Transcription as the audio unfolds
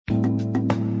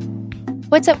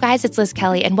What's up, guys? It's Liz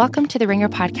Kelly, and welcome to the Ringer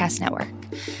Podcast Network.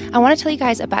 I want to tell you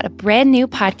guys about a brand new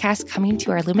podcast coming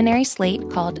to our Luminary slate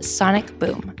called Sonic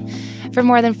Boom. For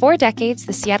more than 4 decades,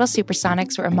 the Seattle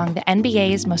Supersonics were among the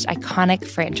NBA's most iconic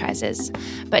franchises.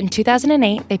 But in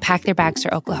 2008, they packed their bags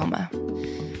for Oklahoma.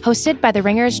 Hosted by The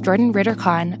Ringer's Jordan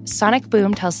Ritter-Kahn, Sonic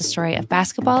Boom tells the story of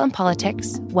basketball and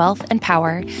politics, wealth and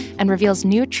power, and reveals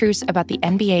new truths about the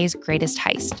NBA's greatest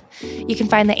heist. You can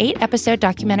find the 8-episode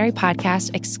documentary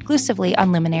podcast exclusively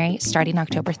on Luminary starting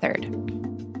October 3rd.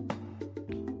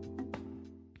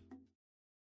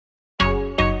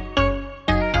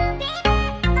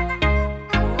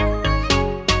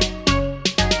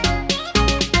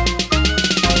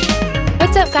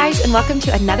 What's up, guys, and welcome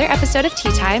to another episode of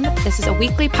Tea Time. This is a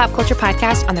weekly pop culture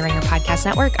podcast on the Ringer Podcast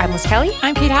Network. I'm Liz Kelly.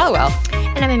 I'm Kate Halliwell.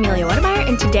 And I'm Amelia Wedemeyer,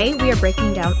 and today we are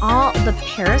breaking down all the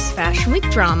Paris Fashion Week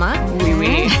drama.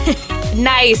 Oui.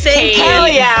 Nice, Kate. Hell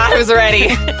yeah, I was ready.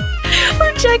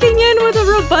 We're checking in with a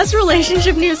robust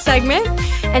relationship news segment,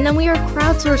 and then we are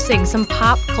crowdsourcing some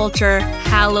pop culture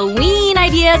Halloween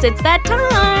ideas. It's that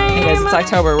time. Hey guys, it's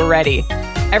October. We're ready.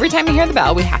 Every time you hear the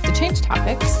bell, we have to change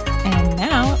topics. And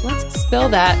now, let's spill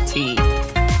that tea.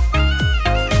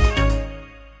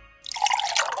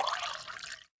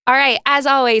 All right, as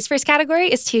always, first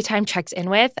category is Tea Time Checks In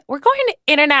With. We're going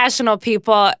international,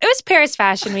 people. It was Paris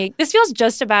Fashion Week. This feels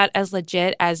just about as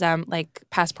legit as like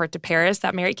Passport to Paris,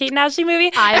 that Mary-Kate and Ashley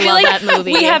movie. I feel love like that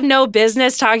movie. We have no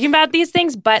business talking about these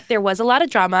things, but there was a lot of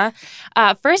drama.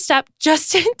 First up,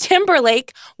 Justin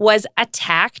Timberlake was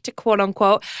attacked, quote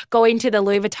unquote, going to the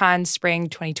Louis Vuitton Spring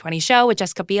 2020 show with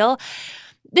Jessica Biel.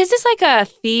 This is like a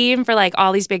theme for like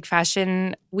all these big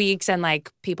fashion weeks, and like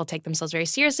people take themselves very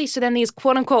seriously. So then these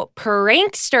quote unquote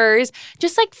pranksters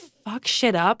just like fuck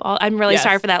shit up. I'm really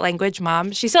sorry for that language,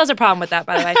 Mom. She still has a problem with that,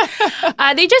 by the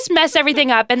way. They just mess everything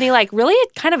up, and they like really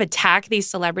kind of attack these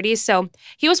celebrities. So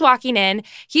he was walking in.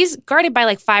 He's guarded by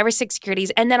like 5 or 6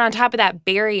 securities. And then on top of that,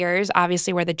 barriers,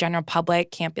 obviously where the general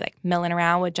public can't be like milling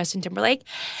around with Justin Timberlake.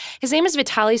 His name is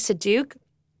Vitaly Saduk.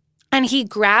 And he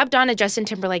grabbed onto Justin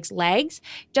Timberlake's legs.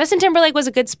 Justin Timberlake was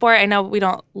a good sport. I know we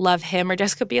don't love him or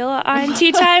Jessica Biel on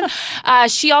Tea Time.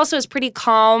 She also is pretty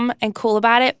calm and cool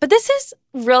about it. But this is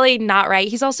really not right.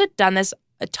 He's also done this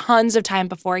tons of time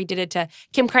before. He did it to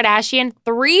Kim Kardashian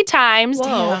 3 times.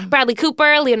 Whoa. Bradley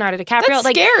Cooper, Leonardo DiCaprio. That's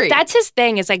like, scary. That's his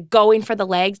thing, is like going for the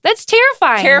legs. That's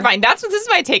terrifying. Terrifying. This is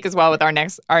my take as well with our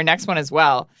next one as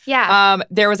well. Yeah.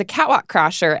 There was a catwalk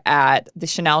crasher at the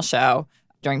Chanel show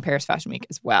during Paris Fashion Week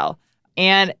as well.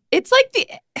 And it's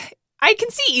like I can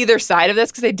see either side of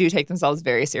this because they do take themselves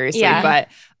very seriously. Yeah.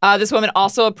 But this woman,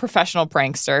 also a professional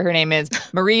prankster. Her name is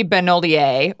Marie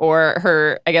Benolier, or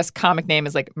her, I guess, comic name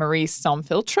is like Marie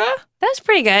Sans-Filtre. That's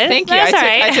pretty good. Thank you. That's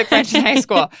I took French in high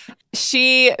school.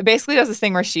 She basically does this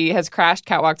thing where she has crashed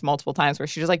catwalks multiple times, where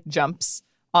she just like jumps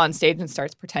on stage and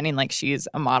starts pretending like she's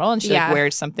a model, and she like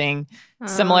wears something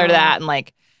similar to that. And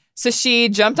like, so she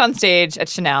jumped on stage at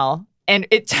Chanel. And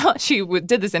she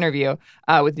did this interview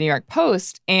with the New York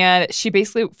Post, and she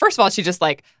basically, first of all, she just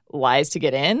like lies to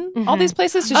get in all these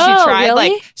places. So she tried,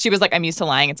 really? like, she was like, I'm used to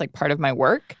lying. It's like part of my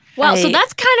work. Well, so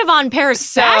that's kind of on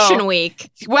Paris Fashion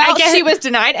Week. Well, she was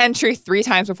denied entry 3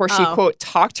 times before she, quote,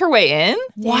 talked her way in.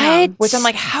 What? Which I'm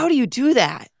like, how do you do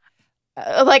that?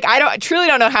 Like, I truly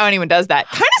don't know how anyone does that.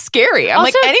 Kind of scary. I'm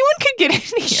Also, like, anyone could get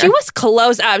in here. She was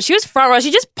close up. She was front row.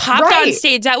 She just popped on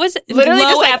stage. That was literally low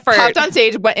just, like, effort. Popped on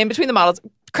stage, went in between the models.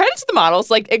 Credit to the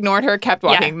models, like, ignored her, kept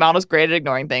walking. Yeah. Models great at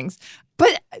ignoring things.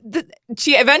 But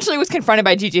she eventually was confronted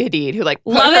by Gigi Hadid, who like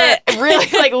Love it. really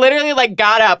like literally like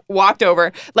got up, walked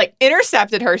over, like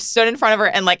intercepted her, stood in front of her,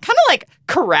 and like kind of like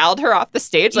corralled her off the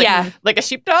stage, like a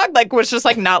sheepdog, like was just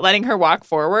like not letting her walk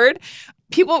forward.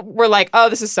 People were like, "Oh,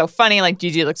 this is so funny! Like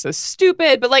Gigi looks so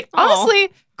stupid," but like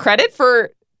honestly, credit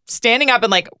for standing up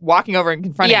and like walking over and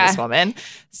confronting this woman.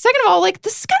 Second of all, like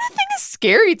this kind of thing is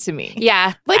scary to me.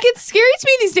 Yeah, like it's scary to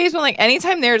me these days when like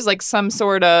anytime there's like some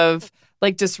sort of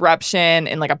like disruption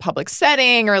in like a public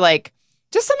setting or like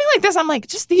just something like this, I'm like,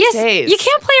 just these days. You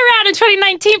can't play around in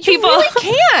 2019, people. You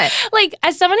really can't. Like,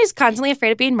 as someone who's constantly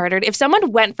afraid of being murdered, if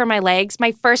someone went for my legs,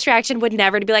 my first reaction would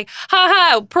never to be like,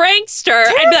 ha, prankster.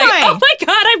 Terrifying. I'd be like, oh my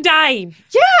God, I'm dying.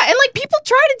 Yeah, and like people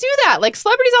try to do that. Like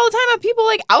celebrities all the time have people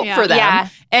like out for them. Yeah.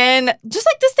 And just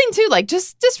like this thing too, like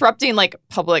just disrupting like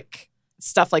public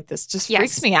stuff like this just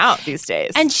freaks me out these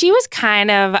days. And she was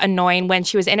kind of annoying when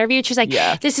she was interviewed. She was like,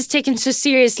 this is taken so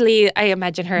seriously. I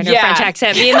imagine her in her French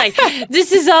accent being like,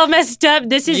 this is all messed up.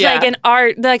 This is like an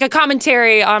art, like a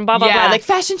commentary on blah, blah, blah. Like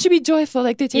fashion should be joyful.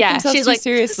 Like they take themselves She's too like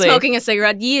seriously. Smoking a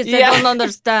cigarette. Yes, I don't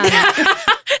understand.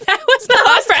 That was the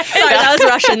impression. Sorry,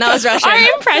 that was Russian.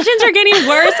 Our impressions are getting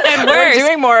worse and worse. We're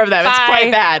doing more of them. It's by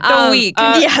quite bad. the week.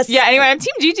 Yes. Yeah, anyway, I'm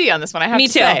Team Gigi on this one, I have Me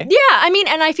to too. say. Yeah, I mean,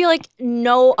 and I feel like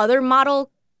no other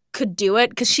model could do it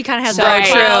because she kind of has So brow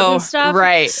true. clouds and stuff.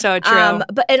 Right. So true.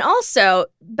 And also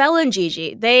Bella and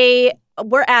Gigi, they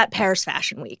were at Paris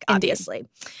Fashion Week, Indeed. obviously.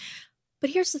 But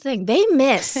here's the thing: they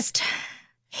missed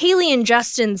Hailey and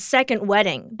Justin's second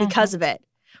wedding because of it.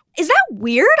 Is that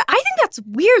weird? I think that's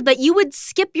weird that you would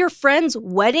skip your friend's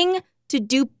wedding to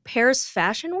do Paris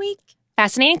Fashion Week.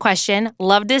 Fascinating question.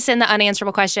 Love this in the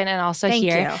unanswerable question and also Thank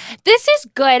here. you. This is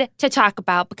good to talk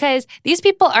about because these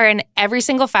people are in every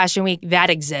single fashion week that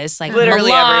exists. Like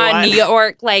Literally Milan, everyone. New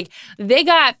York. Like they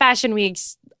got fashion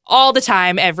weeks all the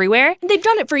time, everywhere. And they've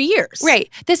done it for years. Right.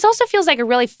 This also feels like a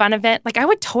really fun event. Like I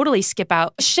would totally skip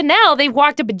out. Chanel, they've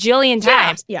walked a bajillion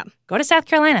times. Yeah. Go to South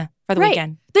Carolina for the Right.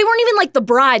 weekend. They weren't even like the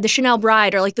bride, the Chanel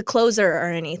bride, or like the closer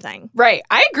or anything. Right.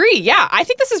 I agree. Yeah. I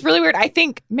think this is really weird. I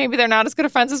think maybe they're not as good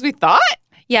of friends as we thought.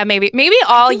 Yeah, maybe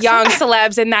all young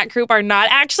celebs in that group are not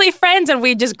actually friends, and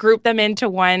we just group them into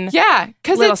one. Yeah.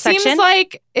 Because Little it seems section.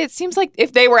 like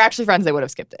if they were actually friends, they would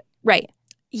have skipped it. Right.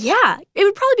 Yeah. It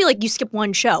would probably be like you skip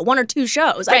one or two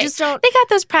shows. I Right. just don't. They got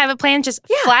those private plans. Just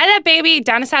fly that baby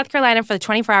down to South Carolina for the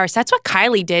 24 hours. That's what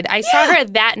Kylie did. I saw her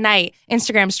that night,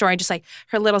 Instagram story, just like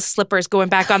her little slippers going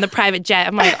back on the private jet.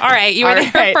 I'm like, all right, you were All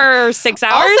there right. for 6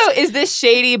 hours? Also, is this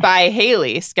shady by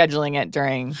Hailey scheduling it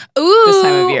during Ooh, this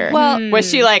time of year? Well, Was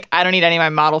she like, I don't need any of my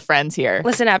model friends here?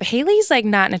 listen up. Haley's like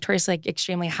not notoriously like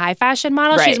extremely high fashion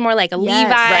model. Right. She's more like a Yes.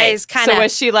 Levi's kind So of.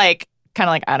 was she like, kind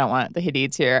of like, I don't want the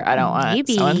Hadids here. I don't want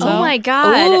Maybe. so-and-so. Oh my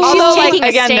God. Ooh. She's Although, like, taking a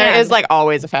again, there stand. is like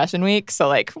always a fashion week. So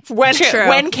like,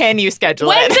 when can you schedule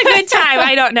When's it? a good time?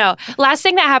 I don't know. Last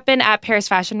thing that happened at Paris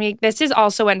Fashion Week, this is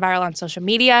also went viral on social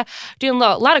media, doing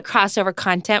a lot of crossover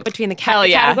content between the Hell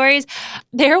yeah. categories.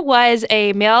 There was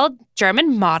a male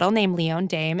German model named Leon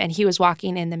Dame, and he was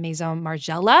walking in the Maison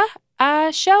Margiela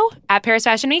show at Paris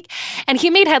Fashion Week. And he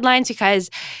made headlines because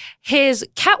his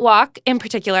catwalk in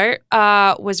particular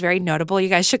was very notable. You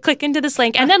guys should click into this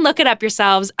link and then look it up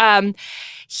yourselves.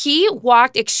 He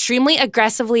walked extremely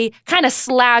aggressively, kind of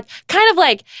slouched, kind of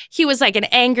like he was like an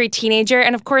angry teenager.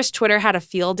 And of course, Twitter had a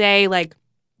field day, like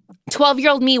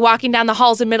 12-year-old me walking down the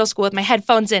halls in middle school with my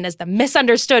headphones in as the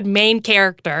misunderstood main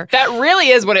character. That really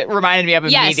is what it reminded me of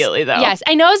immediately, though. Yes,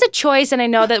 I know it's a choice, and I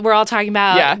know that we're all talking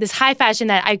about Yeah. this high fashion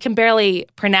that I can barely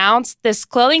pronounce, this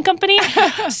clothing company.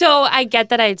 So I get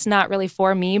that it's not really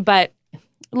for me, but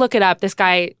look it up. This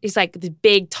guy, he's like the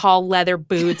big, tall leather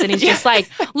boots, and he's just like,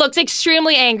 looks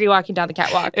extremely angry walking down the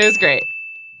catwalk. It was great.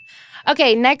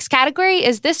 Okay, next category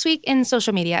is This Week in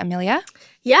Social Media. Amelia?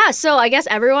 Yeah, so I guess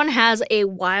everyone has a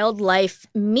wildlife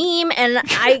meme, and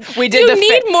We did You the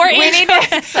need more we need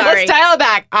intro. to, Sorry. Let's dial it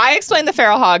back. I explained the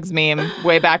feral hogs meme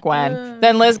way back when.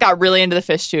 Then Liz got really into the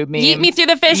fish tube meme. Yeet me through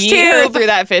the fish Yeet her tube. through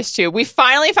that fish tube. We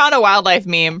finally found a wildlife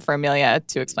meme for Amelia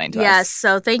to explain to yes. us.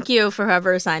 So thank you for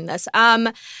whoever assigned this.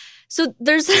 So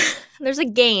there's a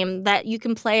game that you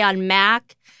can play on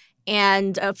Mac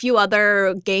and a few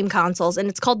other game consoles, and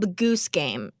it's called the Goose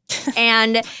Game.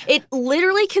 And it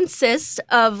literally consists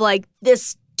of like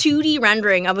this 2D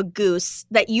rendering of a goose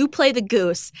that you play the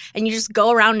goose and you just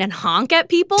go around and honk at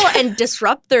people and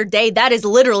disrupt their day. That is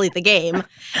literally the game.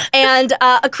 And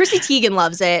Chrissy Teigen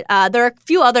loves it. There are a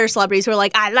few other celebrities who are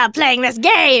like, I love playing this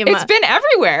game. It's been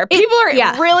everywhere. People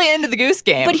are really into the Goose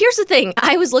Game. But here's the thing.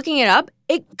 I was looking it up.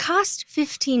 It cost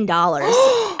 $15.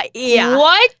 Yeah.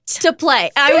 What? To play.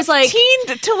 I was like,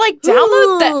 15 to like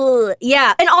download that. "Ooh."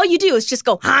 Yeah. And all you do is just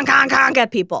go honk, honk, honk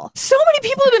at people. So many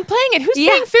people have been playing it. Who's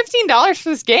Yeah. paying $15 for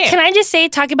this game? Can I just say,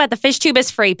 talking about the fish tube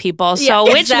is free, people. So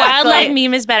Yeah, which exactly. wildlife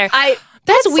meme is better?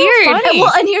 That's so weird. funny.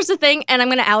 Well, and here's the thing, and I'm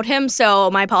going to out him,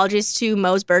 so my apologies to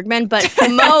Mose Bergman, but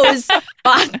Mose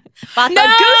bought the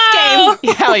Goose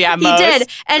Game. Hell yeah, He Mose. did.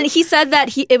 And he said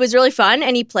that it was really fun,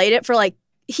 and he played it for like,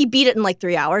 he beat it in like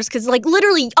 3 hours because like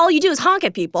literally all you do is honk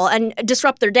at people and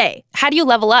disrupt their day. How do you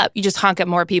level up? You just honk at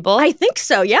more people? I think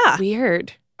so, yeah.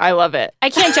 Weird. I love it. I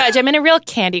can't judge. I'm in a real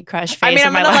Candy Crush phase I mean,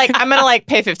 of my life. I'm gonna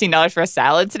pay $15 for a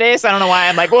salad today, so I don't know why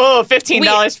I'm like, whoa,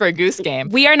 $15 for a Goose Game.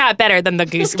 We are not better than the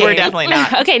Goose Game. We're definitely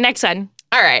not. Okay, next one.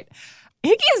 All right,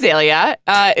 Iggy Azalea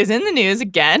is in the news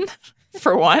again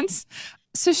for once.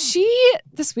 So she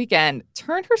this weekend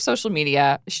turned her social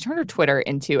media, she turned her Twitter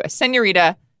into a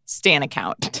Senorita Stan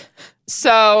account.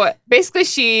 So basically,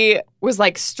 she was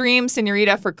like, stream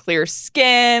Senorita for clear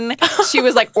skin. She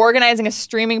was like organizing a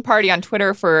streaming party on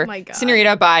Twitter for my God.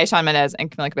 Senorita by Shawn Mendes and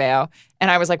Camila Cabello.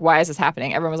 And I was like, why is this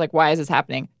happening? Everyone was like, why is this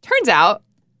happening? Turns out,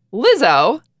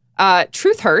 Lizzo,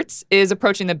 Truth Hurts, is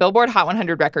approaching the Billboard Hot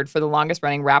 100 record for the longest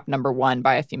running rap #1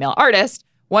 by a female artist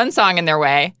one song in their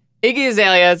way. Iggy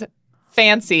Azalea's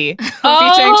Fancy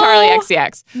featuring Charlie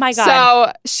XCX. My God.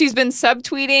 So she's been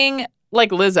subtweeting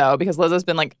like Lizzo because Lizzo's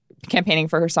been like campaigning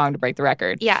for her song to break the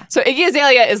record. Yeah. So Iggy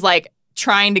Azalea is like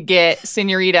trying to get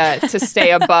Senorita to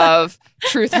stay above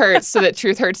Truth Hurts so that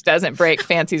Truth Hurts doesn't break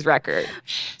Fancy's record.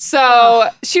 So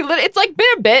it's like been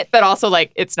a bit, but also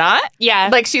like it's not. Yeah.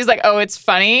 Like she's like, oh, it's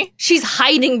funny. She's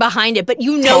hiding behind it, but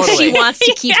you know Totally. she wants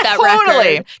to keep that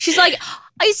totally. record. She's like, oh,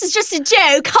 this is just a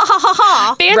joke. Ha ha ha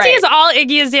ha. Fancy Right. is all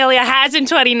Iggy Azalea has in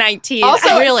 2019.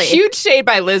 Also, Really? huge shade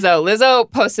by Lizzo. Lizzo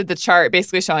posted the chart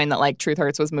basically showing that like Truth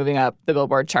Hurts was moving up the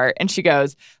Billboard chart. And she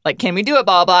goes, like, can we do it,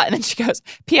 blah, blah. And then she goes,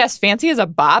 P.S. Fancy is a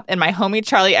bop and my homie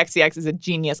Charlie XCX is a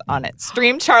genius on it.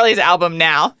 Stream Charlie's album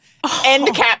now. End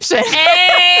caption.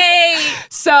 Hey!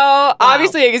 So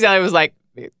obviously Iggy Azalea was like,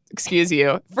 excuse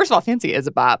you. First of all, Fancy is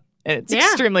a bop. And it's an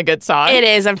extremely good song. It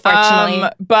is, unfortunately.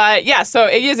 But yeah, so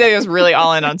Iggy Azalea is really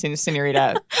all in on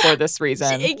Senorita for this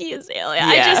reason. Iggy Azalea. Yeah.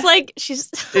 I just like, she's.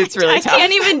 It's really I tough.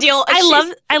 can't even deal.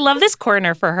 I love this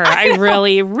corner for her. I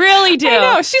really, really do. I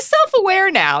know. She's self-aware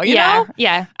now, you know?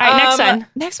 Yeah. All right, next one.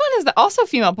 Next one is also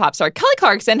female pop star. Kelly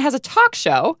Clarkson has a talk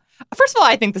show. First of all,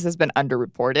 I think this has been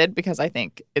underreported because I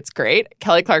think it's great.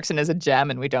 Kelly Clarkson is a gem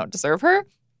and we don't deserve her.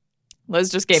 Liz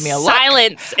just gave me a look.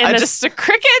 Silence. Just a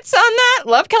crickets on that.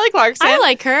 Love Kelly Clarkson. I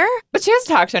like her. But she has a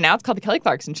talk show now. It's called The Kelly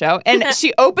Clarkson Show. And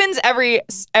she opens every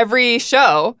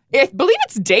show. I believe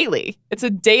it's daily. It's a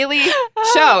daily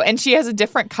show. And she has a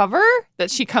different cover that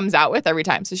she comes out with every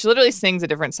time. So she literally sings a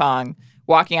different song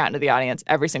walking out into the audience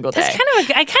every single day.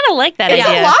 I kind of like that It's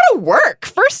idea. a lot of work,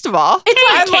 first of all.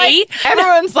 It's like, Kate.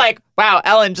 Everyone's like, wow,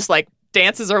 Ellen just like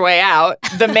dances her way out.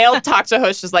 The male talk show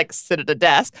host just like sit at a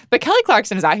desk. But Kelly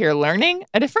Clarkson is out here learning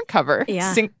a different cover.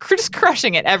 Yeah. Just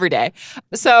crushing it every day.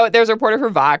 So there's a reporter for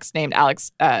Vox named Alex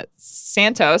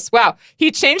Santos. Wow. He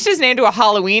changed his name to a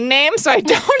Halloween name. So I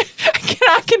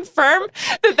cannot confirm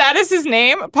that is his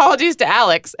name. Apologies to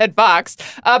Alex at Vox.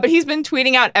 But he's been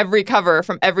tweeting out every cover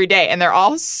from every day. And they're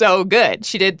all so good.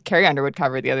 She did Carrie Underwood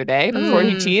cover the other day, Before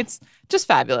He Cheats. Just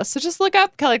fabulous. So just look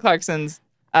up Kelly Clarkson's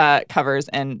covers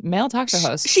and male talk show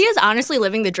hosts. She is honestly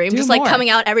living the dream, Do just more. like coming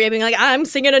out every day being like, I'm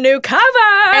singing a new cover.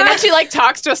 And then she like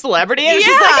talks to a celebrity and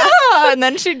she's like, oh, and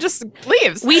then she just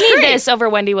leaves. We It's need great. this over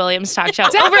Wendy Williams' talk show, over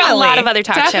a Definitely. lot of other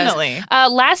talk Definitely.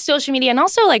 shows. Last social media and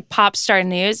also like pop star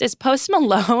news is Post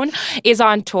Malone is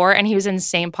on tour and he was in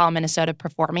St. Paul, Minnesota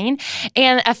performing.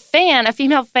 And a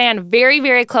female fan, very,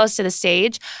 very close to the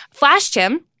stage, flashed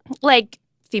him like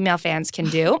female fans can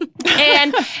do.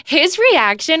 And his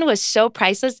reaction was so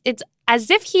priceless. It's as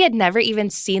if he had never even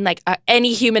seen like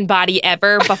any human body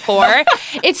ever before.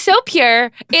 It's so pure.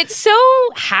 It's so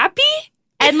happy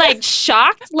and like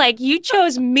shocked. Like, you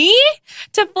chose me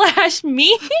to flash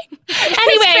me?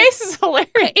 Anyway. His face is hilarious.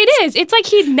 It is. It's like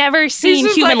he'd never seen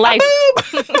just human like,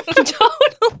 life.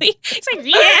 Totally. It's like,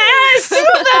 yes!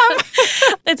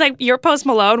 It's like, you're Post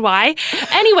Malone. Why?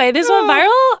 Anyway, this went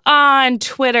viral on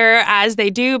Twitter, as they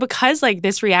do, because like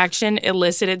this reaction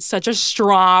elicited such a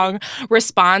strong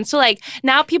response. So like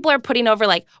now people are putting over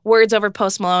like words over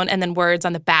Post Malone and then words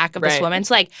on the back of this Right. woman.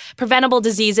 So like preventable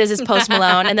diseases is Post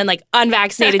Malone and then like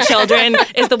unvaccinated children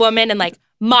is the woman and like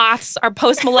moths are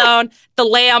Post Malone. The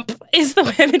lamp is the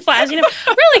women flashing him.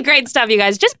 Really great stuff, you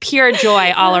guys. Just pure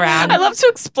joy all around. I love to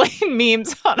explain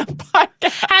memes on a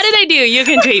podcast. How did I do? You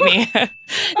can tweet me.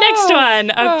 Next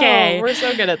one. Okay. Oh, we're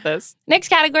so good at this. Next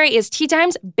category is Tea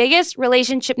Time's biggest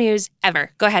relationship news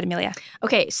ever. Go ahead, Amelia.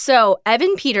 Okay, so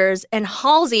Evan Peters and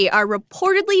Halsey are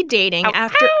reportedly dating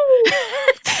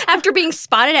after being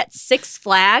spotted at Six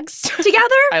Flags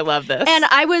together. I love this. And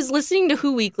I was listening to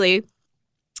Who Weekly,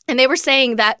 and they were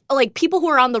saying that like people who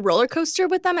are on the roller coaster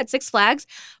with them at Six Flags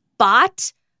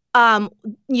bought,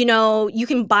 you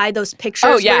can buy those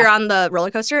pictures where you're on the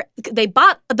roller coaster. They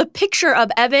bought the picture of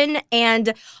Evan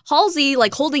and Halsey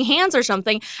like holding hands or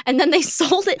something, and then they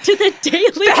sold it to the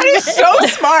Daily that is Mail. so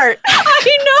smart.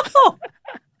 I know.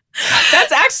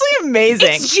 That's actually amazing.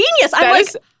 It's genius. I'm That like,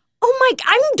 is- oh my,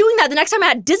 I'm doing that the next time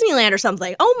I'm at Disneyland or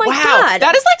something. Oh my wow. God.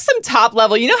 That is like some top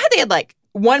level. You know how they had like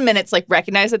 1 minute's like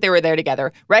recognize that they were there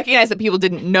together, recognize that people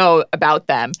didn't know about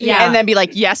them, Yeah. and then be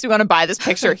like, yes, we want to buy this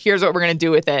picture. Here's what we're going to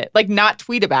do with it. Like, not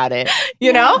tweet about it,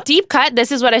 you know? Deep cut.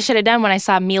 This is what I should have done when I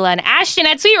saw Mila and Ashton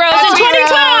at Sweet Rose That's in Sweet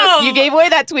 2012. Rose. You gave away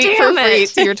that tweet Damn for free it.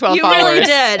 to your 12 You followers. really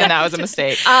did. And that was a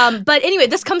mistake. But anyway,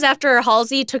 this comes after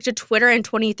Halsey took to Twitter in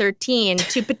 2013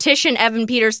 to petition Evan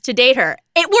Peters to date her.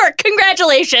 It worked.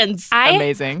 Congratulations. I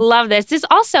Amazing. love this. This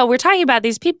also, we're talking about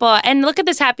these people, and look at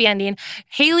this happy ending.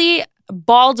 Haley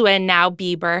Baldwin, now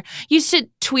Bieber, used to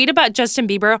tweet about Justin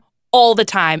Bieber all the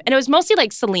time. And it was mostly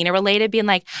like Selena related, being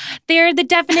like, they're the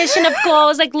definition of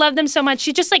goals. Like, love them so much.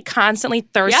 She's just like constantly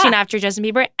thirsting after Justin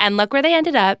Bieber. And look where they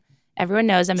ended up. Everyone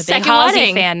knows I'm a big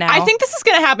Halsey fan now. I think this is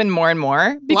going to happen more and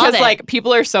more because like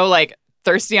people are so like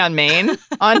thirsty on Maine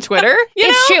on Twitter.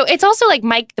 It's true. It's also like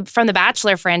Mike from the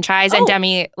Bachelor franchise and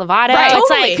Demi Lovato. Right. It's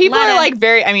like people are like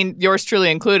very, I mean, yours truly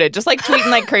included, just like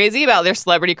tweeting like crazy about their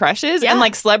celebrity crushes. And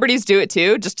like celebrities do it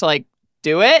too, just to like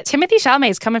do it. Timothy Chalamet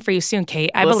is coming for you soon,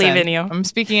 Kate. I believe in you. I'm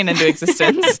speaking it into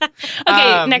existence.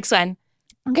 Okay, next one.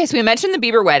 Okay, so we mentioned the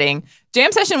Bieber wedding.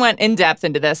 Jam Session went in depth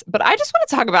into this, but I just want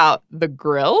to talk about the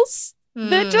grills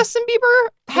that Justin Bieber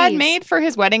had made for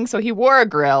his wedding. So he wore a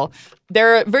grill.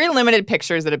 There are very limited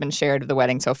pictures that have been shared of the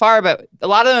wedding so far, but a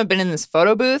lot of them have been in this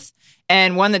photo booth.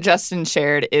 And one that Justin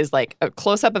shared is like a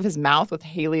close-up of his mouth with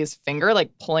Hailey's finger like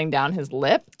pulling down his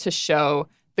lip to show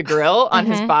the grill on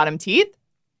his bottom teeth.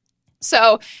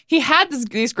 So he had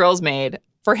these grills made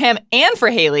for him and for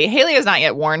Hailey. Hailey has not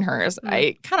yet worn hers.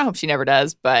 I kind of hope she never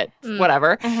does, but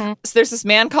whatever. So there's this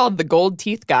man called the Gold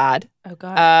Teeth God,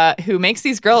 who makes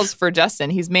these grills for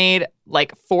Justin. He's made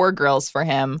like 4 grills for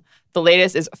him. The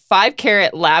latest is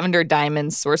 5-carat lavender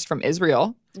diamonds sourced from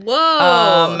Israel.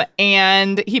 Whoa.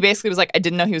 And he basically was like, I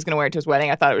didn't know he was going to wear it to his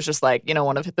wedding. I thought it was just like,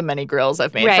 one of the many grills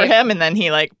I've made for him. And then he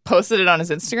like posted it on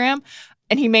his Instagram.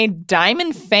 And he made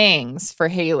diamond fangs for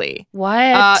Hailey.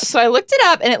 What? So I looked it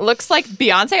up, and it looks like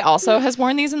Beyonce also has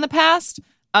worn these in the past.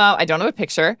 I don't have a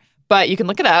picture, but you can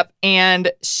look it up.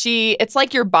 And it's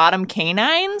like your bottom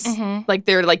canines. Like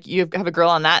they're like, you have a grill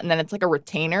on that, and then it's like a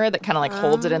retainer that kind of like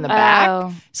holds it in the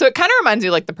back. So it kind of reminds me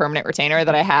of like the permanent retainer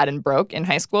that I had and broke in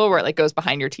high school, where it like goes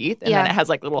behind your teeth, and then it has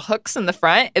like little hooks in the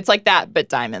front. It's like that, but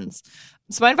diamonds.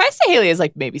 So my advice to Hailey is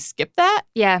like maybe skip that.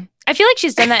 Yeah. I feel like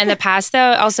she's done that in the past,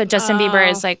 though. Also, Justin Bieber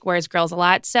is like wears grills a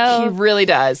lot, so he really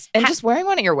does. And just wearing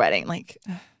one at your wedding, like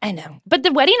I know. But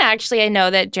the wedding, actually, I know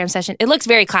that Jam Session, it looks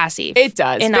very classy. It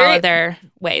does in all other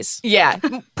ways. Yeah,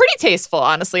 pretty tasteful,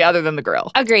 honestly, other than the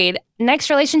grill. Agreed.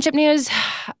 Next relationship news: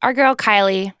 our girl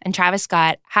Kylie and Travis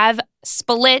Scott have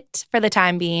split for the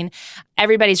time being.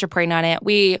 Everybody's reporting on it.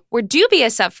 We were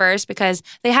dubious at first because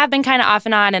they have been kind of off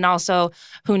and on, and also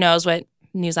who knows what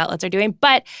news outlets are doing,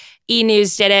 but E!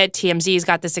 News did it. TMZ's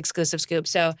got this exclusive scoop.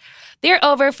 So they're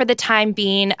over for the time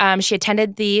being. She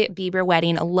attended the Bieber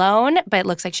wedding alone, but it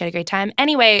looks like she had a great time.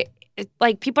 Anyway,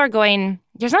 like people are going,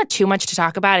 there's not too much to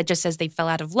talk about. It just says they fell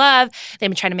out of love. They've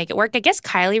been trying to make it work. I guess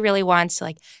Kylie really wants to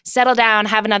like settle down,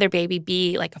 have another baby,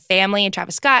 be like a family, and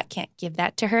Travis Scott can't give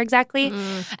that to her exactly.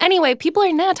 Anyway, people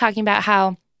are now talking about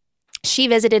how she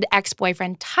visited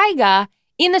ex-boyfriend Tyga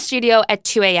in the studio at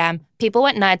 2 a.m. People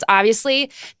went nuts. Obviously,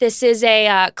 this is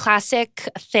a classic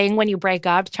thing when you break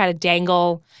up, try to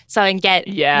dangle something, get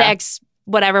the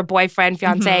ex-whatever boyfriend,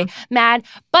 fiance mad.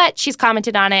 But she's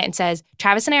commented on it and says,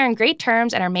 Travis and I are in great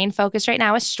terms, and our main focus right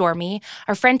now is Stormy.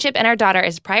 Our friendship and our daughter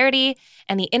is priority,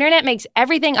 and the internet makes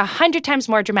everything 100 times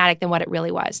more dramatic than what it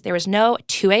really was. There was no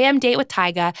 2 a.m. date with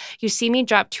Tyga. You see me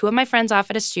drop 2 of my friends off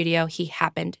at a studio he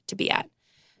happened to be at.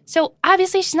 So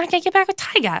obviously she's not going to get back with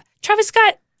Tyga. Travis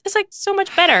Scott is like so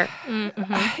much better.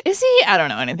 Is he? I don't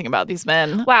know anything about these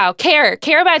men. Wow. Care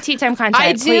about tea time content.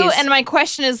 I do. Please. And my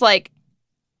question is like,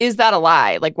 is that a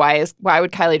lie? Like why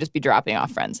would Kylie just be dropping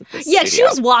off friends at this studio? She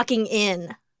was walking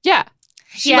in. Yeah.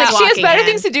 She has better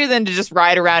things to do than to just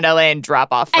ride around LA and drop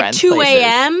off friends. At 2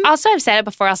 a.m.? Also, I've said it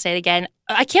before, I'll say it again.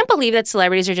 I can't believe that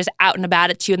celebrities are just out and about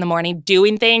at 2 a.m.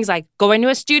 doing things like going to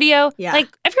a studio. Yeah. Like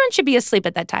everyone should be asleep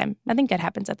at that time. I think that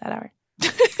happens at that hour.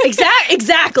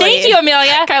 Exactly. Thank you,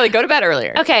 Amelia. Kylie, go to bed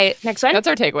earlier. Okay, next one. That's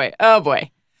our takeaway. Oh boy.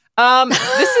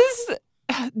 This is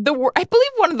I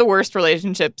believe one of the worst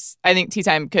relationships I think Tea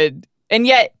Time could, and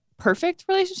yet perfect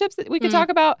relationships that we could talk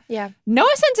about. Yeah. Noah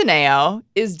Centineo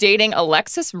is dating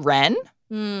Alexis Ren.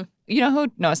 You know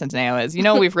who Noah Centineo is. You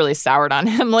know we've really soured on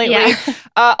him lately.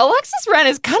 Yeah. Alexis Ren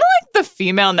is kind of like the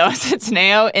female Noah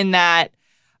Centineo in that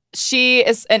she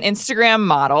is an Instagram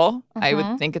model. I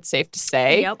would think it's safe to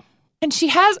say. Yep. And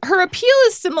her appeal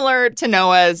is similar to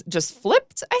Noah's, just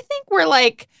flipped, I think, where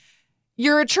like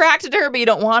you're attracted to her, but you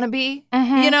don't want to be.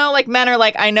 You know, like men are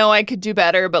like, I know I could do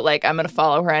better, but like I'm going to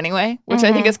follow her anyway, which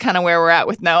I think is kind of where we're at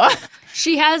with Noah.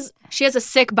 She has a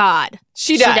sick bod.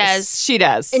 She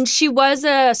does. And she was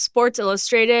a Sports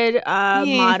Illustrated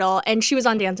model, and she was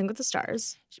on Dancing with the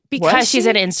Stars. Because she's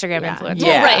an Instagram influencer.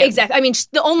 Yeah. Well, right, exactly. I mean,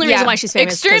 the only reason why she's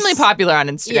famous extremely popular on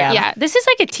Instagram. Yeah, this is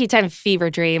like a Tea Time fever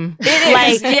dream.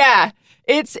 It is. Yeah.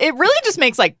 It really just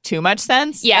makes like too much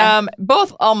sense. Yeah.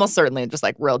 Both almost certainly just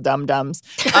like real dum-dums.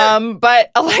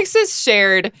 But Alexis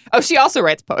shared, she also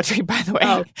writes poetry, by the way.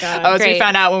 Oh, God. As we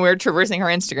found out when we were traversing her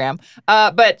Instagram.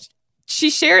 But she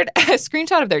shared a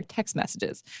screenshot of their text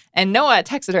messages. And Noah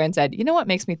texted her and said, "You know what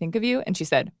makes me think of you?" And she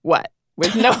said, "What?"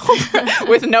 With no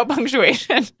with no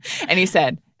punctuation. And he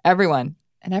said, "Everyone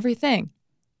and everything,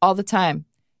 all the time.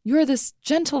 You are this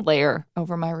gentle layer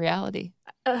over my reality."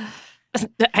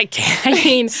 I can't. I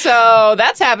mean, so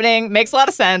that's happening. Makes a lot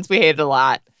of sense. We hate it a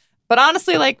lot. But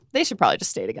honestly, like, they should probably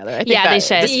just stay together. I think they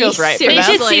should. This feels right for They them.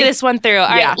 should see this one through. All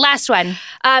right, last one.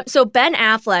 So Ben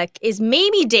Affleck is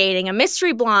maybe dating a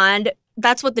mystery blonde.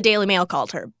 That's what the Daily Mail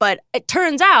called her. But it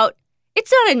turns out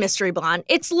it's not a mystery blonde.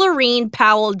 It's Lorene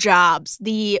Powell Jobs,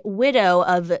 the widow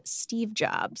of Steve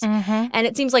Jobs. Mm-hmm. And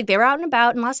it seems like they were out and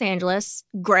about in Los Angeles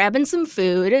grabbing some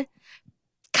food.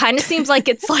 Kind of seems like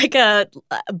it's like a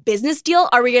business deal.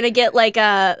 Are we going to get like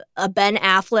a Ben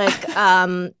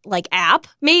Affleck like app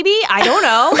maybe? I don't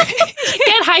know.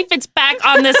 Get Heifetz back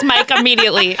on this mic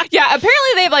immediately. Yeah,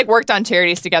 apparently they've like worked on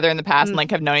charities together in the past and like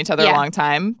have known each other a long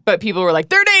time. But people were like,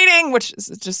 they're dating, which is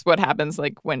just what happens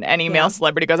like when any male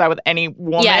celebrity goes out with any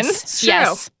woman. Yes,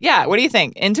 yes. Yeah, what do you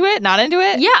think? Into it? Not into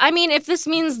it? Yeah, I mean, if this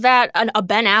means that a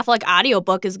Ben Affleck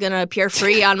audiobook is going to appear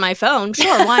free on my phone,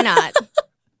 sure, why not?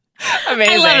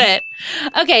 Amazing. I love it.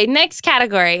 Okay, next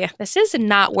category. This is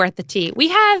not worth the tea. We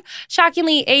have,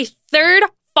 shockingly, a third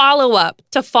follow-up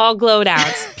to Fall Glow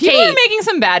Downs. People are making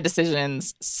some bad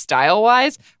decisions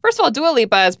style-wise. First of all, Dua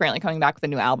Lipa is apparently coming back with a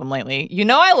new album lately. You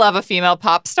know I love a female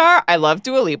pop star. I love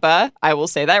Dua Lipa. I will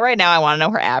say that right now. I want to know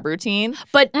her ab routine.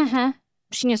 But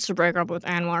she needs to break up with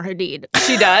Anwar Hadid.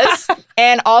 She does.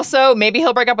 And also, maybe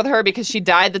he'll break up with her because she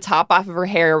dyed the top off of her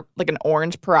hair like an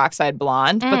orange peroxide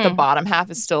blonde, but the bottom half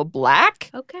is still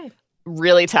black. Okay.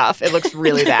 Really tough. It looks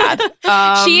really bad.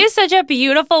 She is such a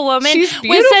beautiful woman. She's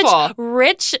beautiful. With such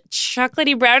rich,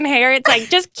 chocolatey brown hair. It's like,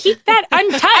 just keep that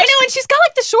untouched. I know, and she's got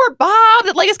like the short bob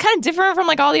that like is kind of different from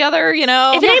like all the other, you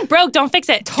know. If it ain't broke, don't fix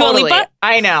it. Totally.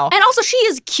 I know. And also, she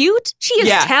is cute. She is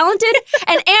talented.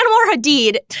 And Anwar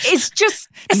Hadid is just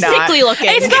sickly looking.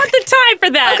 It's not the time for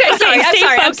that. Okay,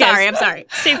 I'm sorry.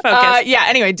 Stay focused. Yeah,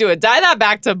 anyway, do it. Dye that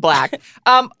back to black.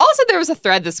 Also, there was a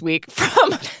thread this week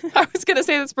from, I was going to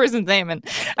say this person's name, and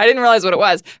I didn't realize what it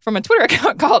was, from a Twitter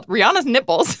account called Rihanna's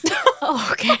Nipples. Oh,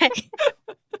 okay.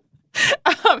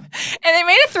 And they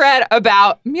made a thread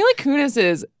about Mila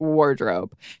Kunis's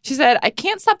wardrobe. She said, "I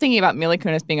can't stop thinking about Mila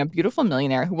Kunis being a beautiful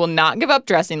millionaire who will not give up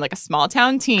dressing like a small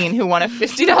town teen who won a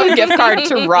 $50 gift card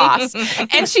to Ross."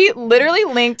 And she literally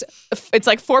linked, it's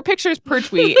like 4 pictures per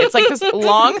tweet. It's like this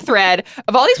long thread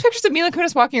of all these pictures of Mila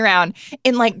Kunis walking around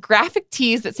in like graphic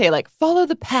tees that say like, "Follow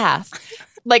the path."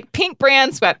 Like pink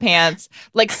brand sweatpants,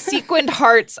 like sequined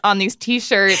hearts on these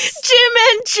t-shirts. Jim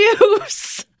and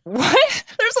Juice. What?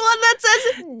 There's one that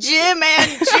says Jim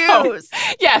and Juice.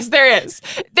 Yes, there is.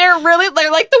 They're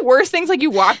like the worst things like you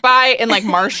walk by in like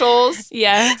Marshalls.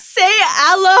 Yeah. Say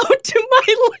aloe to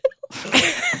my lips.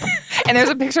 And there's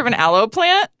a picture of an aloe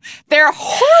plant. They're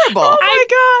horrible. Oh my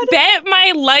God. Bet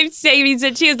my life savings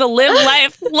that she has to live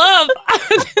life love.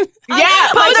 Yeah,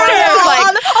 poster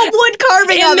like a wood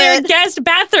carving in of their it. guest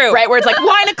bathroom. Right, where it's like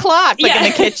wine o'clock, like in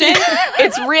the kitchen.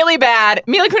 It's really bad.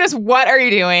 Mila Kunis, what are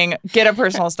you doing? Get a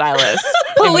personal stylist.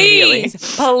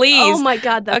 Please. Oh my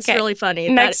God, that's really funny.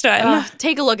 Next one.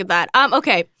 Take a look at that.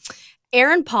 Okay.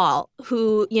 Aaron Paul,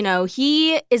 who, you know,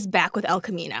 he is back with El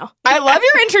Camino. I love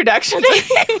your introduction.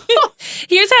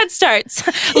 Here's how it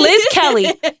starts. Liz Kelly,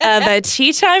 the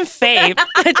Tea Time fave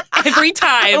every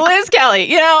time. Liz Kelly,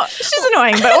 you know, she's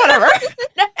annoying, but whatever.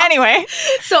 Anyway.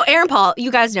 So Aaron Paul, you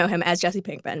guys know him as Jesse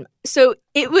Pinkman. So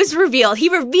it was revealed, he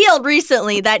revealed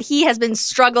recently that he has been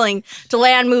struggling to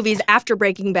land movies after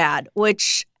Breaking Bad,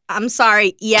 which... I'm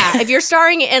sorry. Yeah, if you're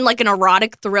starring in like an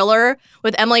erotic thriller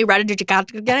with Emily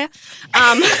Ratajkowski,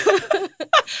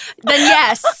 then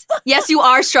yes, you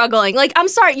are struggling. Like, I'm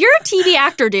sorry, you're a TV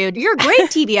actor, dude. You're a great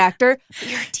TV actor. But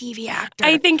you're a TV actor.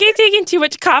 I think you're taking too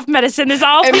much cough medicine. This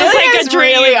all feels like a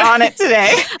dream. Really on it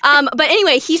today. But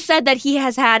anyway, he said that he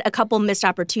has had a couple missed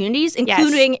opportunities,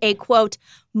 including a quote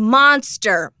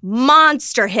monster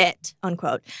hit,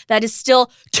 unquote, that is still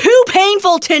too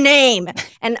painful to name.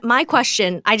 And my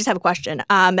question, I just have a question.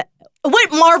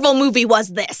 What Marvel movie was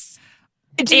this?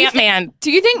 Ant-Man.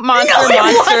 Do you think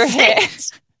monster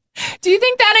hit? Do you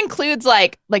think that includes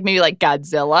like maybe like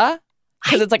Godzilla?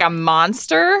 Because it's like a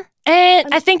monster? And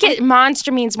I think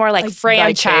monster means more like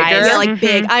franchise. Like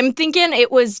big. I'm thinking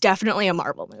it was definitely a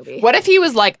Marvel movie. What if he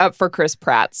was like up for Chris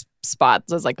Pratt's spot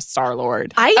as like a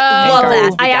Star-Lord? I love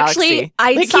that.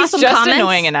 I like, saw he's some just comments.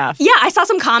 Annoying enough. Yeah, I saw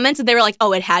some comments and they were like,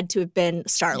 "Oh, it had to have been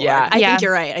Star-Lord." Yeah. I think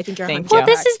you're right. I think you're right. Well,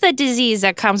 this is the disease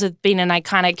that comes with being an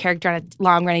iconic character on a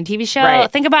long-running TV show.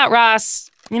 Right. Think about Ross.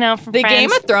 from The Friends.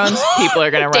 Game of Thrones people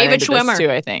are going to run David into Schwimmer. this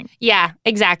too, I think. Yeah,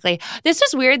 exactly. This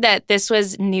was weird that this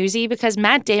was newsy because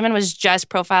Matt Damon was just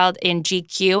profiled in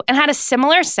GQ and had a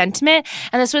similar sentiment.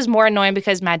 And this was more annoying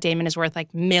because Matt Damon is worth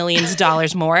like millions of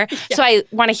dollars more. So I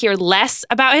want to hear less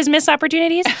about his missed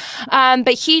opportunities.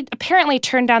 But he apparently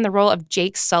turned down the role of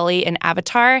Jake Sully in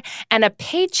Avatar and a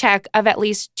paycheck of at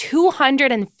least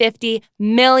 $250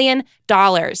 million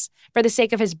for the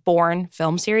sake of his Bourne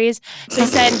film series. So he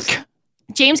said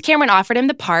James Cameron offered him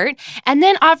the part and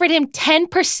then offered him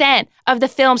 10% of the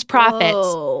film's profits.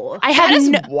 Whoa. I That had is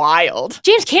no, wild.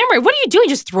 James Cameron, what are you doing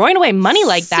just throwing away money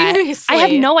like that? Seriously. I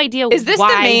have no idea Is this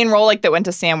why. the main role that went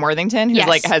to Sam Worthington, who's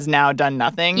Yes. has now done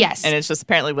nothing? Yes. And it's just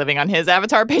apparently living on his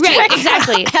Avatar paycheck? Right,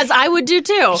 exactly. As I would do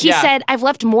too. He Yeah. said, I've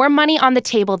left more money on the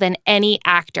table than any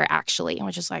actor, actually,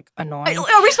 which is like annoying.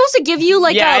 Are we supposed to give you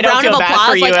like Yeah, I a don't round feel of bad applause?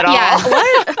 for you like, at all. Yeah,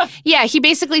 what? Yeah, he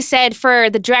basically said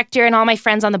for the director and all my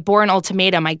friends on the Bourne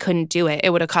Ultimatum, I couldn't do it. It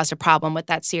would have caused a problem with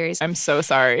that series. I'm so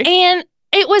sorry. And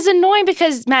it was annoying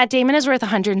because Matt Damon is worth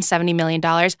 $170 million.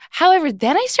 However,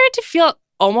 then I started to feel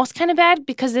almost kind of bad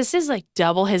because this is like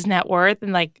double his net worth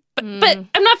and like, but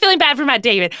I'm not feeling bad for Matt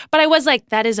Damon. But I was like,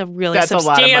 that is a really That's a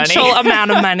lot of money. substantial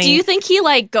amount of money. Do you think he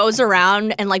like goes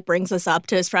around and like brings this up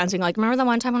to his friends, being like, "Remember that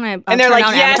one time when I And they're turned like,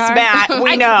 down yes, Avatar?" Matt,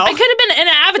 we know. I could have been in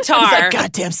an Avatar. He's like,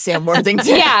 goddamn Sam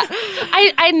Worthington. Yeah.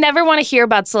 I never want to hear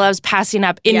about celebs passing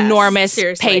up Yes, enormous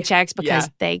seriously. paychecks because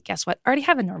Yeah. they, guess what, already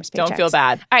have enormous paychecks. Don't feel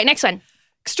bad. All right, next one.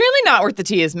 Extremely not worth the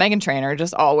tea is Meghan Trainor,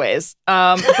 just always.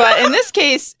 But in this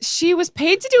case, she was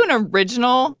paid to do an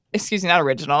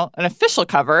official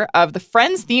cover of the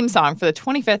Friends theme song for the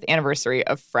 25th anniversary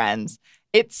of Friends.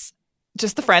 It's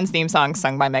just the Friends theme song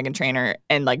sung by Meghan Trainor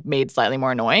and like made slightly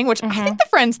more annoying, which I think the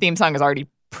Friends theme song is already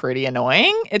pretty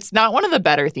annoying. It's not one of the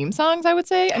better theme songs, I would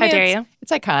say. How dare you?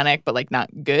 It's iconic, but like not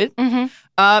good. Mm-hmm.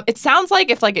 It sounds like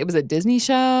if like it was a Disney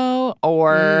show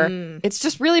or it's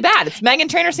just really bad. It's Meghan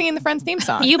Trainor singing the Friends theme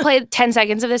song. You played 10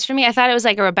 seconds of this for me. I thought it was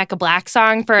like a Rebecca Black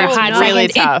song for a It's hot really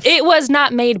second. tough. It was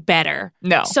not made better.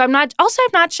 No. So I'm not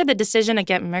sure the decision to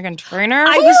get Meghan Trainor.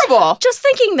 Horrible. Just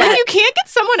thinking When that. you can't get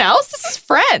someone else, this is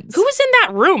Friends. Who was in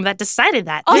that room that decided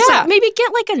that? Also, Yeah. maybe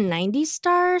get like a 90s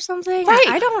star or something. Right.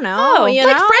 I don't know. Oh, you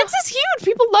like know? Friends is huge.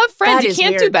 People love Friends. That You is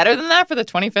can't do weird. better than that for the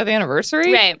 25th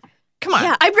anniversary. Right. Come on.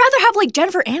 Yeah, I'd rather have like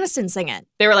Jennifer Aniston sing it.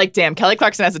 They were like, damn, Kelly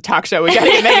Clarkson has a talk show. We got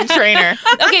to get Meghan Trainor.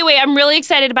 Okay, wait. I'm really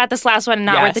excited about this last one and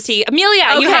not Yes. worth the tea. Amelia,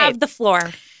 you Okay. have the floor.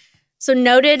 So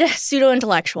noted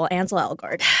pseudo-intellectual Ansel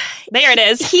Elgort. There it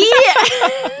is.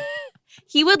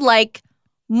 He would like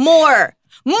more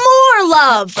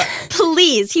love,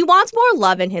 please. He wants more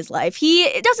love in his life.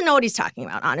 He doesn't know what he's talking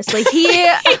about, honestly. He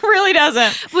It really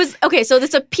doesn't. was okay. So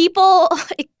there's a People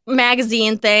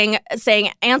magazine thing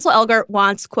saying Ansel Elgort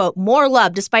wants, quote, more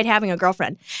love despite having a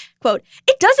girlfriend. Quote,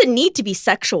 it doesn't need to be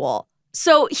sexual.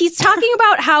 So he's talking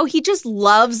about how he just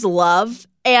loves love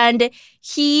and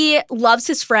he loves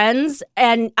his friends,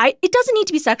 and it doesn't need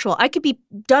to be sexual. I could be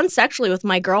done sexually with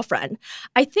my girlfriend.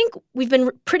 I think we've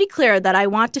been pretty clear that I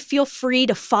want to feel free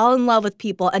to fall in love with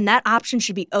people, and that option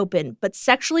should be open. But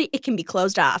sexually, it can be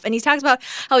closed off. And he talks about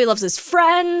how he loves his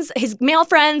friends, his male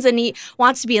friends, and he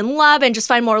wants to be in love and just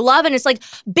find more love. And it's like,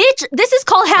 bitch, this is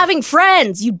called having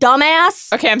friends, you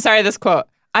dumbass. Okay, I'm sorry, this quote.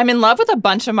 I'm in love with a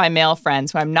bunch of my male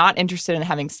friends who I'm not interested in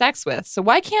having sex with. So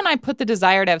why can't I put the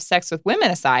desire to have sex with women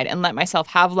aside and let myself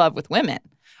have love with women?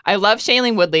 I love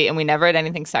Shailene Woodley, and we never had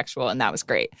anything sexual, and that was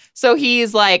great. So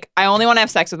he's like, I only want to have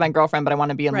sex with my girlfriend, but I want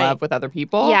to be in love with other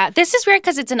people. Yeah, this is weird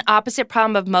because it's an opposite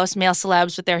problem of most male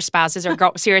celebs with their spouses or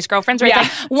serious girlfriends, where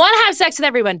it's like, want to have sex with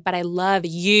everyone, but I love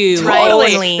you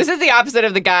Totally. only. This is the opposite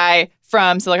of the guy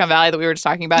from Silicon Valley that we were just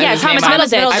talking about. Yeah, whose Thomas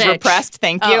name Middleditch. I'm repressed.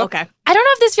 Thank you. Oh, okay. I don't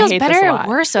know if this feels hate this better a or lot.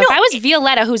 worse. So if I was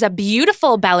Violetta, who's a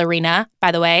beautiful ballerina,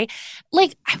 by the way,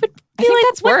 like I would I think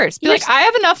that's worse. Be like, I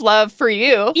have enough love for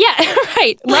you. Yeah,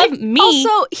 right. Love me.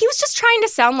 Also, he was just trying to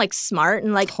sound like smart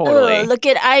and like, Totally. look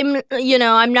at I'm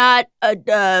not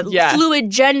a fluid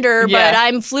gender, but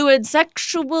I'm fluid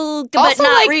sexual, but Also,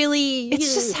 not like, really.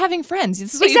 It's just having friends.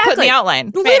 This is what you put in the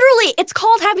outline. Literally, it's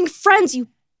called having friends. You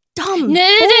dumb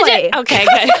boy. Okay,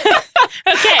 good.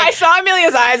 Okay. I saw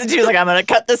Amelia's eyes and she was like, I'm going to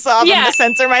cut this off. I'm going to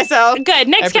censor myself. Good.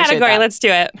 Next appreciate category. that. Let's do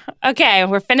it. Okay.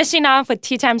 We're finishing off with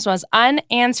Tea Time's most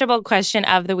unanswerable question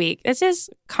of the week. This is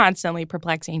constantly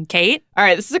perplexing. Kate? All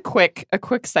right. This is a quick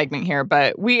segment here,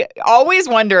 but we always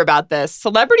wonder about this.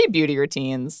 Celebrity beauty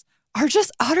routines are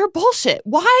just utter bullshit.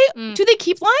 Why do they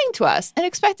keep lying to us and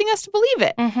expecting us to believe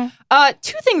it? Mm-hmm.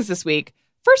 Two things this week.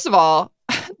 First of all,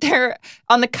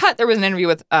 on The Cut, there was an interview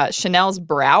with Chanel's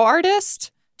brow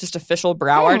artist, just official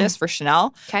brow artist for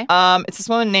Chanel. Okay. It's this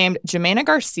woman named Jimena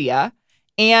Garcia.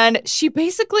 And she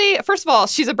basically, first of all,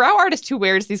 she's a brow artist who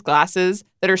wears these glasses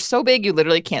that are so big you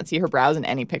literally can't see her brows in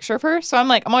any picture of her. So I'm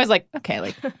always like, okay,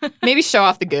 like maybe show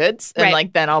off the goods and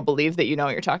like then I'll believe that you know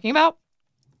what you're talking about.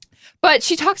 But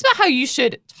she talks about how you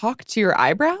should talk to your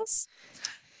eyebrows.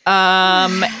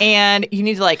 And you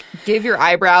need to like give your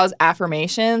eyebrows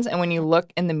affirmations. And when you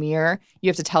look in the mirror, you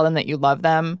have to tell them that you love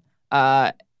them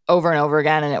over and over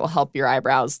again, and it will help your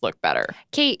eyebrows look better.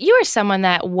 Kate, you are someone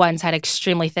that once had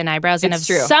extremely thin eyebrows and have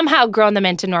true. somehow grown them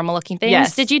into normal looking things.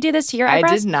 Yes. Did you do this to your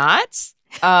eyebrows? I did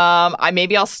not.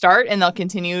 Maybe I'll start and they'll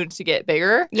continue to get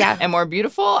bigger and more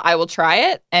beautiful. I will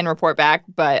try it and report back,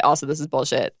 but also this is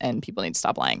bullshit and people need to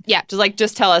stop lying. Yeah.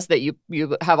 Just tell us that you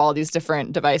have all these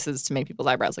different devices to make people's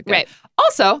eyebrows look good. Right.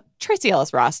 Also, Tracy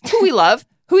Ellis Ross, who we love,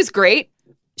 who is great.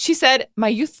 She said, my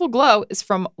youthful glow is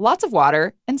from lots of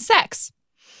water and sex.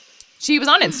 She was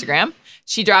on Instagram.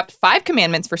 She dropped 5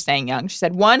 commandments for staying young. She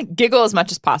said, 1, giggle as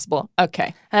much as possible.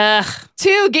 Okay.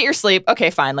 2, get your sleep. Okay,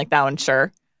 fine. Like that one,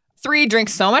 sure. 3, drink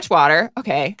so much water.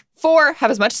 Okay. 4, have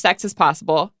as much sex as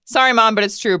possible. Sorry, Mom, but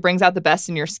it's true. Brings out the best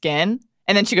in your skin.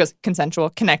 And then she goes,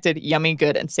 consensual, connected, yummy,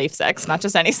 good, and safe sex. Not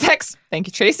just any sex. Thank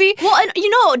you, Tracy. Well,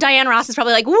 and Diane Ross is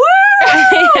probably like, woo,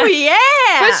 yeah.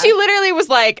 But she literally was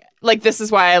like, this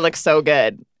is why I look so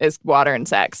good, is water and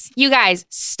sex. You guys,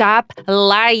 stop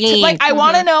lying. Like, I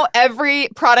want to know every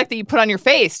product that you put on your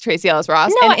face, Tracy Ellis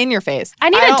Ross, and in your face.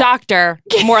 I need a doctor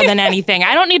more than anything.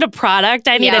 I don't need a product.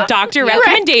 I need a doctor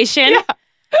recommendation. Right.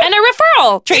 And a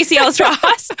referral, Tracy Ellis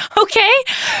Ross. Okay?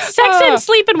 Sex and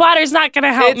sleep and water is not going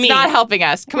to help me. It's not helping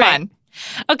us. Come on.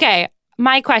 Okay.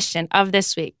 My question of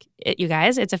this week, you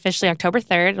guys, it's officially October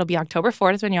 3rd. It'll be October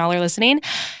 4th when y'all are listening.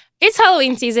 It's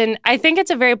Halloween season. I think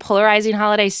it's a very polarizing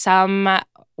holiday. Some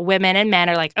women and men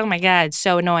are like, oh my God, it's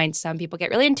so annoying. Some people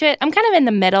get really into it. I'm kind of in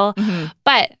the middle. Mm-hmm.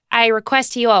 But I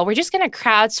request to you all, we're just going to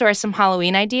crowdsource some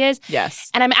Halloween ideas. Yes.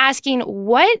 And I'm asking,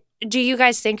 what do you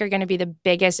guys think are going to be the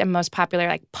biggest and most popular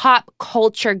like pop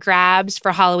culture grabs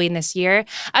for Halloween this year?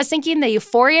 I was thinking the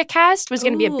Euphoria cast was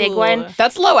going to be a big one.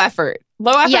 That's low effort.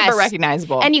 Low effort, but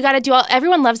recognizable. And you got to do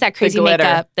everyone loves that crazy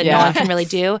makeup that no one can really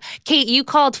do. Kate, you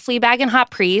called Fleabag and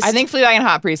Hot Priest. I think Fleabag and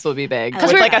Hot Priest will be big.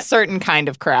 Because we're like a certain kind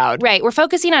of crowd. Right. We're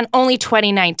focusing on only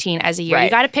 2019 as a year. Right. You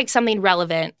got to pick something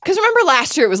relevant. Because remember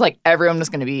last year it was like everyone was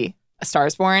going to be A Star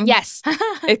is Born? Yes.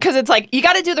 Because it's like, you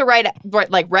got to do the right,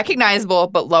 like recognizable,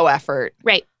 but low effort.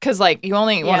 Right. Because like, you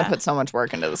only want to put so much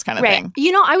work into this kind of thing.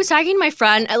 You know, I was talking to my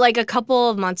friend like a couple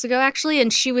of months ago, actually,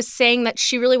 and she was saying that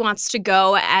she really wants to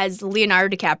go as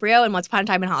Leonardo DiCaprio in Once Upon a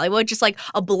Time in Hollywood, just like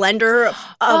a blender of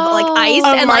like ice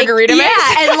and margarita mix?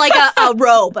 and like a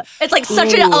robe. It's like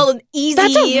such an easy.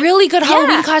 That's a really good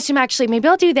Halloween costume, actually. Maybe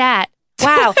I'll do that.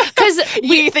 Wow. Because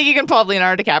you think you can pull off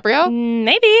Leonardo DiCaprio?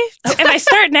 Maybe. If I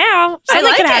start now,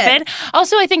 something could happen.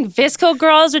 Also, I think Visco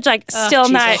Girls, which still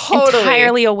not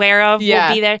entirely aware of,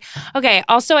 will be there. Okay.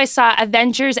 Also, I saw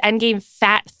Avengers Endgame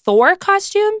Fat Thor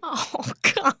costume. Oh,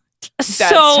 God. That's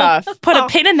tough. Put a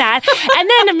pin in that. And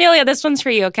then, Amelia, this one's for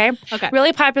you, okay? Okay.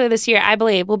 Really popular this year, I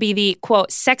believe, will be the,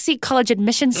 quote, sexy college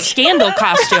admissions scandal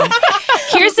costume.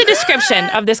 Here's the description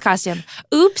of this costume.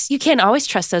 Oops, you can't always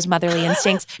trust those motherly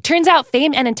instincts. Turns out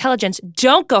fame and intelligence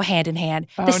don't go hand in hand.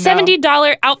 The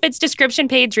 $70 outfits description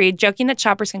page read, joking that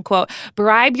shoppers can, quote,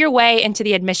 bribe your way into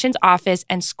the admissions office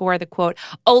and score the, quote,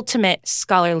 ultimate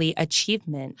scholarly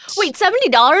achievement. Wait,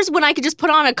 $70 when I could just put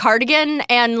on a cardigan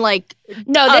and like...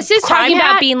 No, this is talking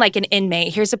about being like an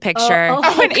inmate. Here's a picture.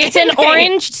 It's an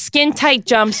orange skin-tight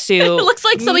jumpsuit. It looks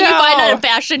like something you find at a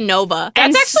Fashion Nova.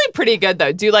 That's actually pretty good,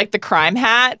 though. Do like the crime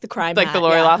hat. The crime hat. Like the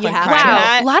Lori Loughlin crime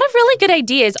hat. A lot of really good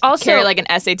ideas. Also, carry like an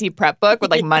SAT prep book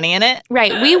with like money in it.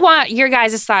 Right. We want your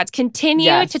guys' thoughts.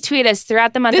 Continue to tweet us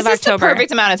throughout the month of October. This is the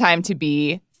perfect amount of time to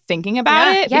be thinking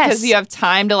about it because you have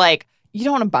time to like, you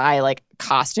don't want to buy like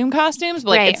costumes, but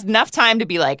like it's enough time to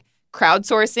be like,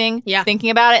 crowdsourcing,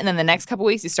 thinking about it, and then the next couple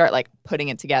weeks you start like putting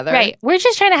it together. Right. We're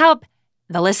just trying to help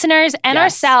the listeners and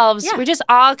ourselves. We're just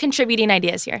all contributing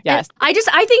ideas here. Yes. And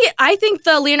I think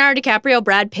the Leonardo DiCaprio,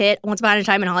 Brad Pitt, Once Upon a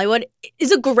Time in Hollywood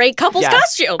is a great couple's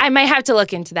costume. I might have to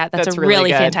look into that. That's a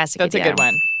really fantastic idea. That's a good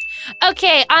one.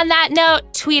 Okay, on that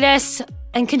note, tweet us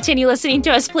and continue listening to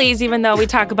us, please, even though we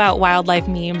talk about wildlife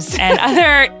memes and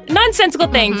other nonsensical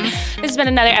things. This has been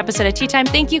another episode of Tea Time.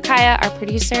 Thank you, Kaya, our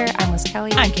producer. I'm Liz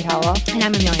Kelly. I'm Kate Howell. And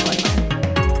I'm Amelia Whitman.